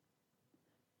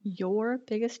Your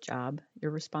biggest job, your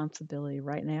responsibility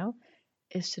right now,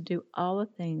 is to do all the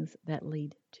things that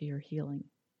lead to your healing.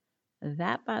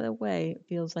 That, by the way,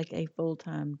 feels like a full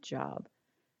time job.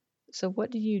 So, what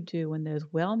do you do when those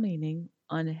well meaning,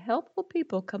 unhelpful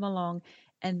people come along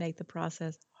and make the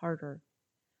process harder?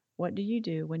 What do you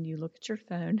do when you look at your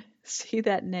phone, see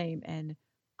that name, and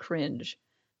cringe?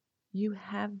 You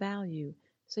have value,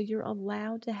 so you're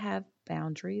allowed to have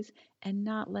boundaries and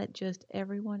not let just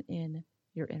everyone in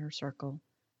your inner circle.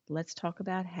 Let's talk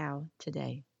about how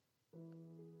today.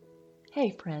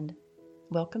 Hey, friend,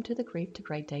 welcome to the Grief to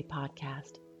Great Day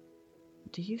podcast.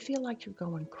 Do you feel like you're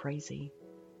going crazy?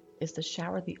 Is the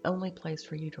shower the only place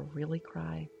for you to really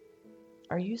cry?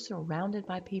 Are you surrounded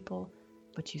by people,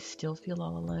 but you still feel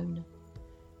all alone?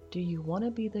 Do you want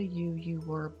to be the you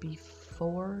were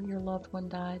before your loved one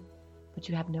died, but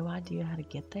you have no idea how to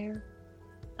get there?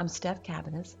 I'm Steph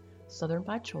Cabanis, Southern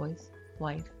by choice,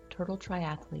 wife, turtle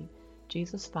triathlete,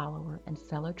 Jesus follower, and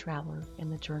fellow traveler in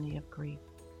the journey of grief.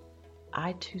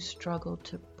 I too struggled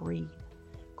to breathe,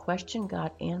 questioned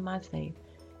God and my faith,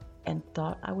 and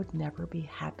thought I would never be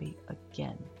happy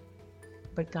again.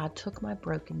 But God took my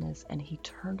brokenness and He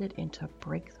turned it into a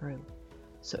breakthrough.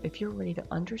 So if you're ready to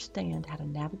understand how to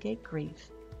navigate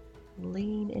grief,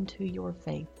 lean into your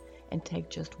faith and take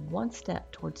just one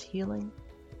step towards healing,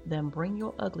 then bring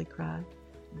your ugly cry,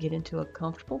 get into a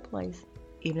comfortable place,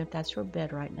 even if that's your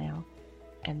bed right now,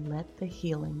 and let the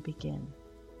healing begin.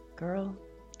 Girl,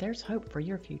 there's hope for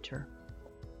your future.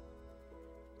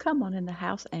 Come on in the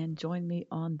house and join me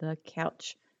on the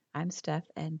couch. I'm Steph,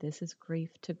 and this is Grief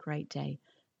to Great Day.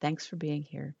 Thanks for being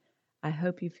here. I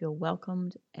hope you feel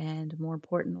welcomed and, more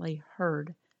importantly,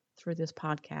 heard through this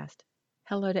podcast.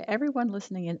 Hello to everyone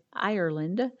listening in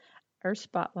Ireland, our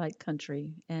spotlight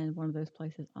country, and one of those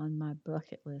places on my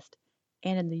bucket list.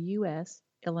 And in the U.S.,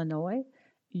 Illinois,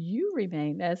 you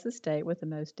remain as the state with the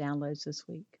most downloads this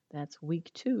week. That's week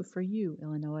 2 for you,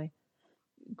 Illinois.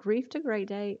 Grief to Great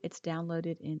Day, it's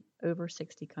downloaded in over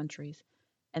 60 countries,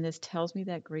 and this tells me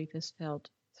that grief is felt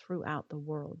throughout the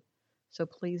world. So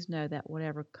please know that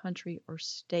whatever country or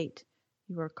state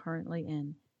you are currently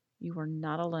in, you are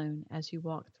not alone as you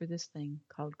walk through this thing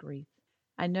called grief.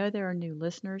 I know there are new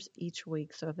listeners each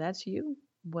week, so if that's you,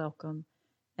 welcome.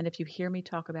 And if you hear me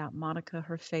talk about Monica,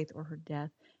 her faith, or her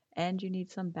death, and you need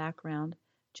some background,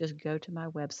 just go to my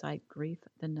website,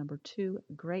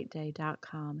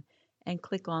 grief2greatday.com, and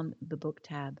click on the book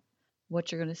tab. What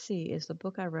you're going to see is the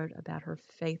book I wrote about her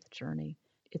faith journey.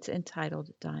 It's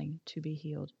entitled Dying to be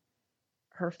Healed.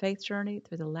 Her faith journey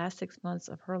through the last 6 months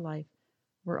of her life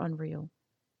were unreal,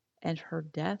 and her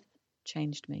death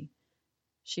changed me.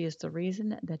 She is the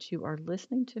reason that you are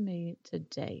listening to me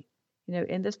today.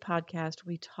 In this podcast,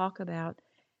 we talk about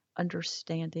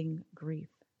understanding grief.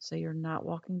 So you're not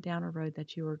walking down a road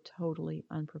that you are totally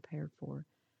unprepared for.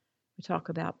 We talk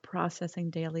about processing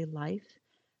daily life,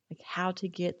 like how to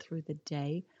get through the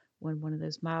day when one of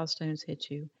those milestones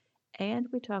hits you. And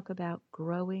we talk about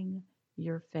growing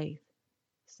your faith.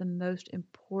 It's the most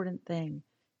important thing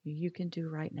you can do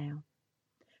right now.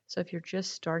 So if you're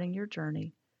just starting your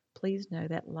journey, please know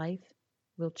that life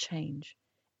will change.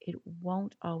 It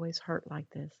won't always hurt like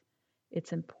this.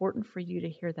 It's important for you to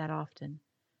hear that often.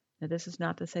 Now, this is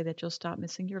not to say that you'll stop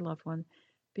missing your loved one,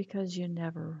 because you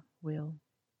never will.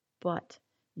 But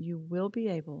you will be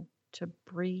able to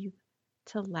breathe,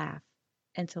 to laugh,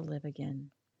 and to live again.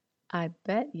 I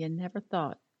bet you never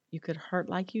thought you could hurt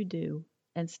like you do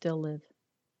and still live.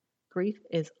 Grief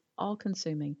is all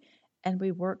consuming, and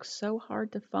we work so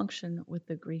hard to function with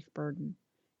the grief burden.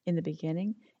 In the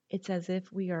beginning, it's as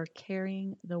if we are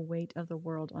carrying the weight of the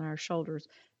world on our shoulders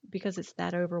because it's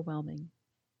that overwhelming.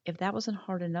 If that wasn't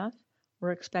hard enough,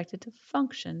 we're expected to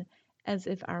function as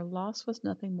if our loss was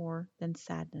nothing more than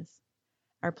sadness.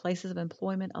 Our places of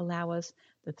employment allow us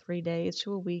the 3 days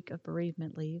to a week of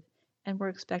bereavement leave, and we're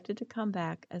expected to come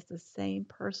back as the same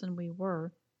person we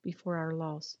were before our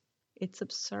loss. It's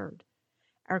absurd.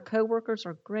 Our coworkers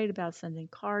are great about sending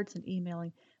cards and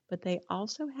emailing, but they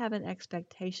also have an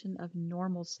expectation of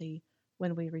normalcy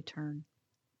when we return.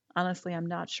 Honestly, I'm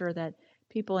not sure that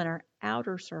people in our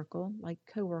outer circle, like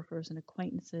coworkers and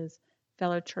acquaintances,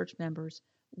 fellow church members,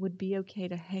 would be okay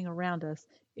to hang around us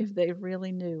if they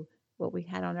really knew what we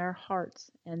had on our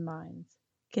hearts and minds.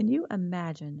 Can you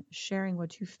imagine sharing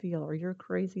what you feel or your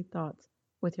crazy thoughts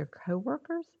with your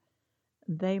coworkers?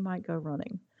 They might go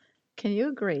running. Can you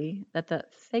agree that the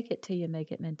fake it till you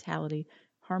make it mentality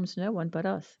harms no one but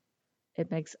us?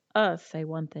 It makes us say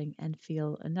one thing and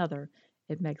feel another.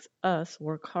 It makes us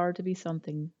work hard to be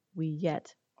something we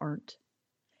yet aren't.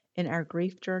 In our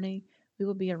grief journey, we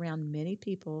will be around many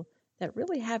people that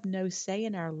really have no say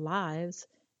in our lives,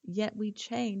 yet we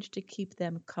change to keep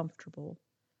them comfortable.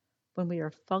 When we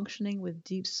are functioning with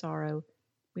deep sorrow,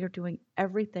 we are doing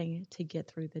everything to get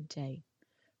through the day.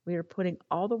 We are putting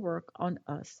all the work on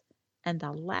us, and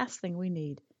the last thing we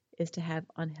need is to have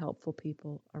unhelpful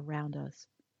people around us.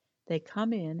 They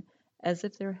come in as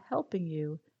if they're helping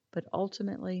you, but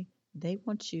ultimately they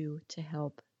want you to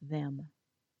help them.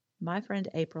 My friend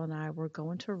April and I were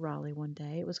going to Raleigh one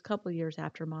day. It was a couple of years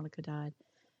after Monica died,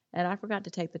 and I forgot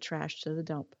to take the trash to the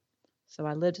dump. So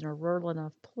I lived in a rural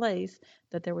enough place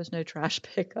that there was no trash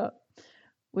pickup.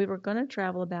 We were going to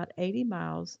travel about 80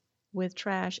 miles with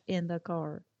trash in the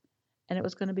car, and it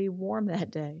was going to be warm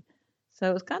that day. So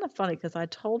it was kind of funny because I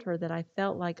told her that I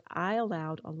felt like I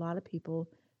allowed a lot of people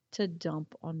to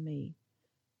dump on me.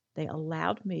 They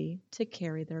allowed me to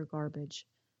carry their garbage.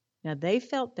 Now they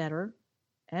felt better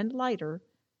and lighter,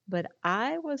 but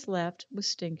I was left with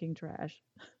stinking trash.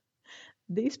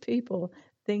 These people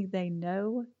think they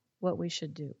know what we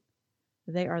should do.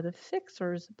 They are the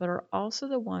fixers, but are also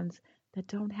the ones that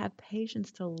don't have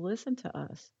patience to listen to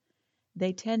us.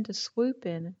 They tend to swoop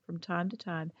in from time to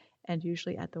time, and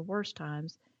usually at the worst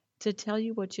times, to tell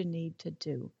you what you need to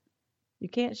do. You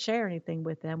can't share anything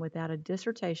with them without a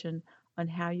dissertation on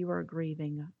how you are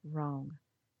grieving wrong.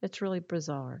 It's really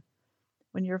bizarre.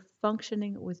 When you're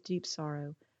functioning with deep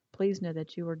sorrow, please know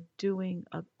that you are doing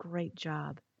a great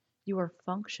job. You are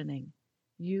functioning.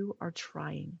 You are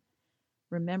trying.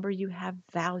 Remember, you have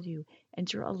value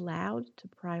and you're allowed to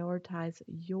prioritize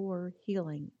your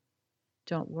healing.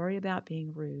 Don't worry about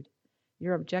being rude.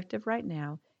 Your objective right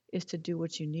now is to do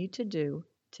what you need to do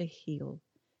to heal.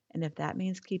 And if that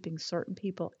means keeping certain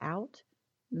people out,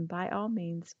 then by all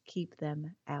means, keep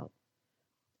them out.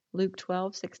 Luke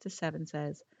 12:6-7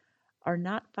 says, Are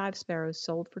not 5 sparrows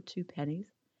sold for 2 pennies,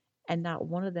 and not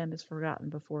one of them is forgotten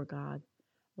before God?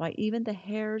 Why, even the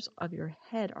hairs of your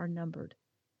head are numbered.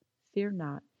 Fear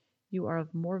not, you are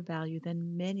of more value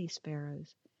than many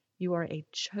sparrows. You are a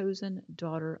chosen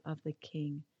daughter of the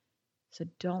King. So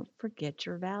don't forget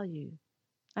your value.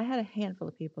 I had a handful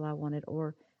of people I wanted,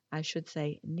 or I should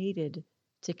say, needed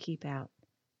to keep out.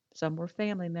 Some were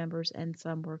family members and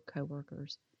some were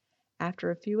coworkers.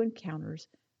 After a few encounters,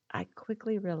 I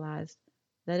quickly realized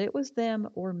that it was them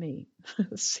or me.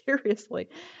 Seriously,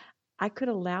 I could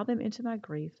allow them into my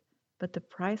grief, but the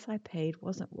price I paid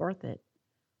wasn't worth it.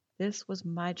 This was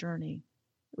my journey.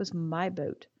 It was my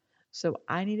boat. So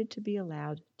I needed to be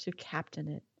allowed to captain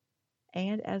it.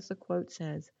 And as the quote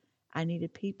says, I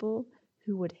needed people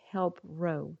who would help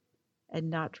row and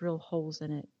not drill holes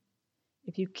in it.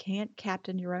 If you can't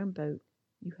captain your own boat,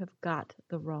 you have got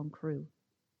the wrong crew.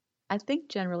 I think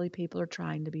generally people are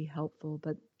trying to be helpful,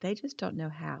 but they just don't know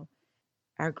how.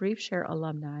 Our Grief Share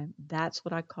alumni, that's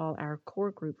what I call our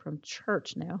core group from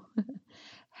church now,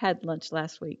 had lunch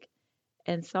last week.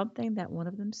 And something that one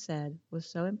of them said was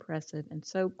so impressive and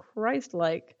so Christ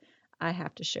like, I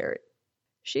have to share it.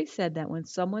 She said that when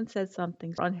someone says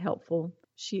something unhelpful,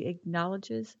 she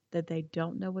acknowledges that they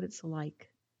don't know what it's like,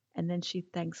 and then she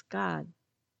thanks God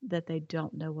that they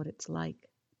don't know what it's like.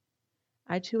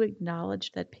 I too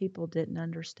acknowledge that people didn't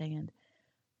understand,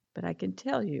 but I can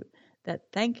tell you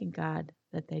that thanking God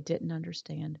that they didn't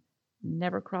understand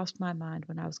never crossed my mind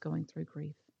when I was going through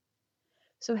grief.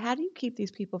 So, how do you keep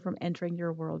these people from entering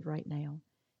your world right now?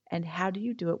 And how do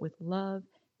you do it with love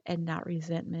and not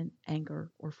resentment,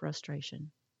 anger, or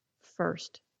frustration?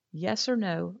 First, yes or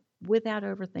no without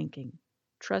overthinking.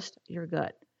 Trust your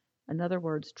gut. In other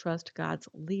words, trust God's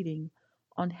leading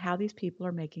on how these people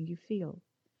are making you feel.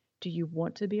 Do you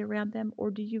want to be around them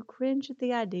or do you cringe at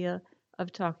the idea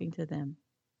of talking to them?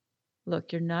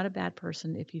 Look, you're not a bad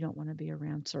person if you don't want to be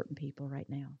around certain people right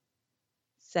now.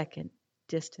 Second,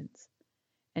 distance.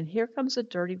 And here comes a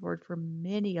dirty word for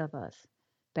many of us: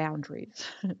 boundaries.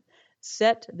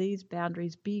 Set these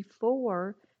boundaries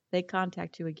before they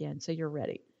contact you again so you're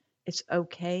ready. It's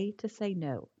okay to say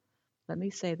no. Let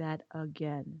me say that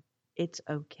again. It's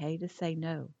okay to say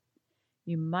no.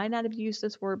 You might not have used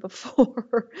this word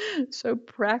before, so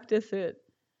practice it.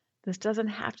 This doesn't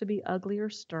have to be ugly or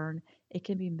stern. It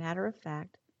can be matter of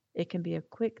fact. It can be a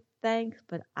quick thanks,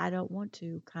 but I don't want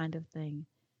to kind of thing.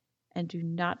 And do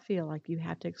not feel like you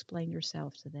have to explain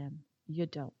yourself to them. You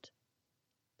don't.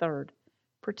 Third,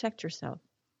 protect yourself.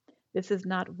 This is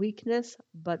not weakness,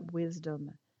 but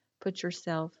wisdom. Put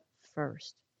yourself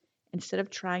first. Instead of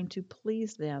trying to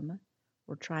please them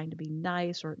or trying to be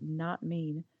nice or not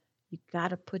mean, you got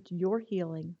to put your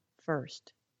healing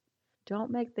first.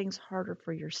 Don't make things harder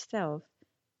for yourself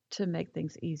to make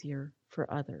things easier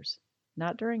for others.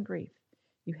 Not during grief.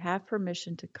 You have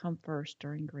permission to come first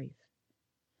during grief.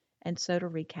 And so to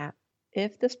recap,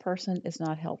 If this person is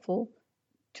not helpful,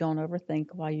 don't overthink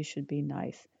why you should be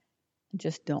nice.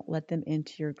 Just don't let them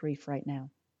into your grief right now.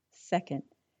 Second,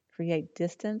 create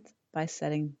distance by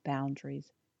setting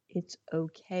boundaries. It's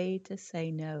okay to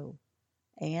say no.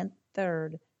 And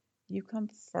third, you come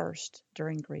first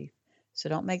during grief. So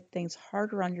don't make things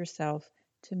harder on yourself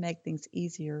to make things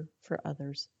easier for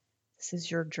others. This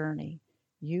is your journey.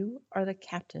 You are the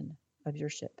captain of your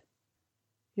ship.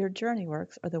 Your journey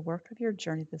works, or the work of your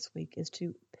journey this week, is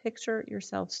to picture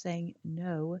yourself saying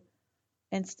no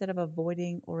instead of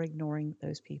avoiding or ignoring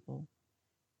those people.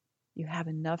 You have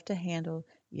enough to handle.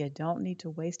 You don't need to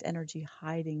waste energy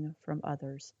hiding from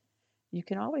others. You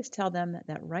can always tell them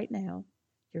that right now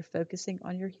you're focusing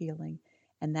on your healing,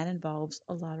 and that involves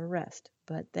a lot of rest.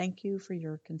 But thank you for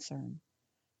your concern.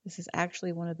 This is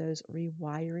actually one of those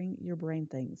rewiring your brain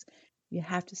things. You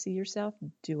have to see yourself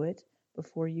do it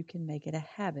before you can make it a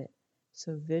habit.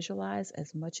 So visualize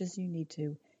as much as you need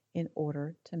to in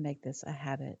order to make this a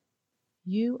habit.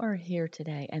 You are here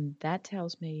today, and that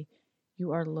tells me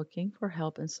you are looking for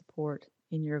help and support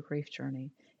in your grief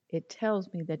journey. It tells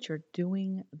me that you're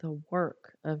doing the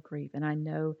work of grief, and I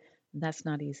know that's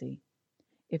not easy.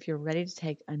 If you're ready to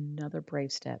take another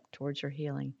brave step towards your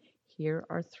healing, here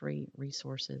are 3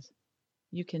 resources.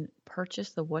 You can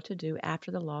purchase the What to Do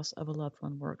After the Loss of a Loved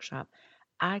One workshop.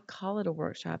 I call it a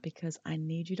workshop because I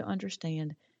need you to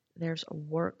understand there's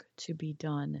work to be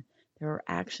done. There are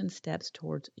action steps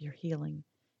towards your healing.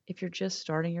 If you're just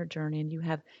starting your journey and you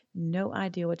have no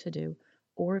idea what to do,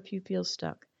 or if you feel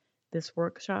stuck, this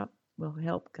workshop will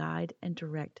help guide and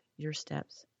direct your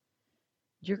steps.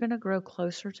 You're going to grow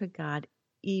closer to God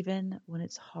even when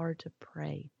it's hard to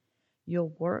pray.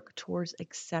 You'll work towards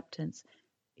acceptance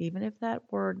even if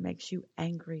that word makes you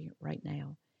angry right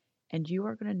now, and you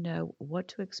are going to know what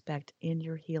to expect in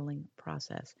your healing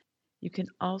process. You can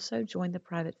also join the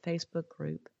private Facebook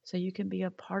group so you can be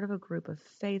a part of a group of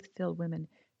faith filled women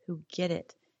who get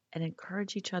it and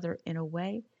encourage each other in a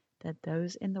way that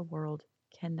those in the world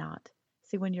cannot.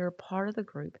 See, when you're a part of the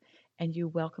group and you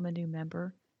welcome a new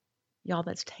member, y'all,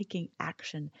 that's taking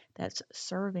action, that's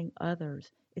serving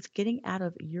others. It's getting out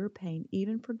of your pain,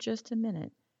 even for just a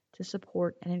minute, to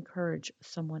support and encourage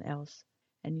someone else.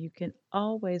 And you can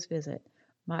always visit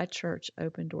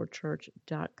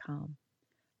mychurchopendoorchurch.com.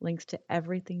 Links to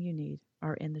everything you need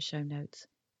are in the show notes.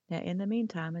 Now, in the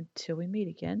meantime, until we meet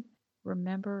again,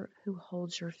 remember who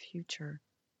holds your future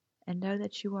and know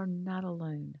that you are not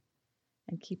alone.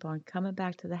 And keep on coming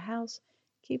back to the house,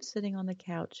 keep sitting on the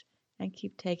couch, and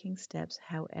keep taking steps,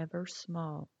 however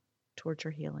small, towards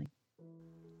your healing.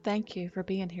 Thank you for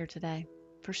being here today,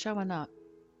 for showing up.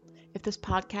 If this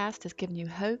podcast has given you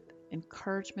hope,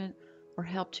 encouragement, or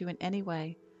helped you in any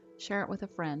way, share it with a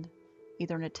friend,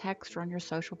 either in a text or on your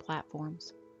social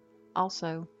platforms.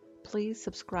 Also, please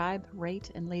subscribe,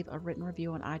 rate, and leave a written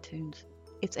review on iTunes.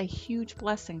 It's a huge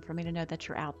blessing for me to know that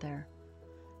you're out there.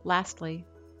 Lastly,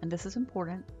 and this is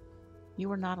important,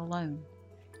 you are not alone.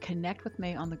 Connect with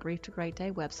me on the Grief to Great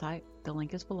Day website, the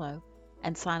link is below,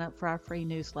 and sign up for our free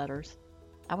newsletters.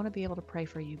 I want to be able to pray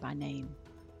for you by name.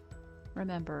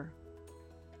 Remember,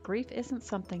 grief isn't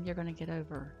something you're going to get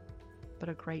over, but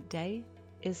a great day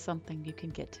is something you can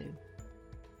get to.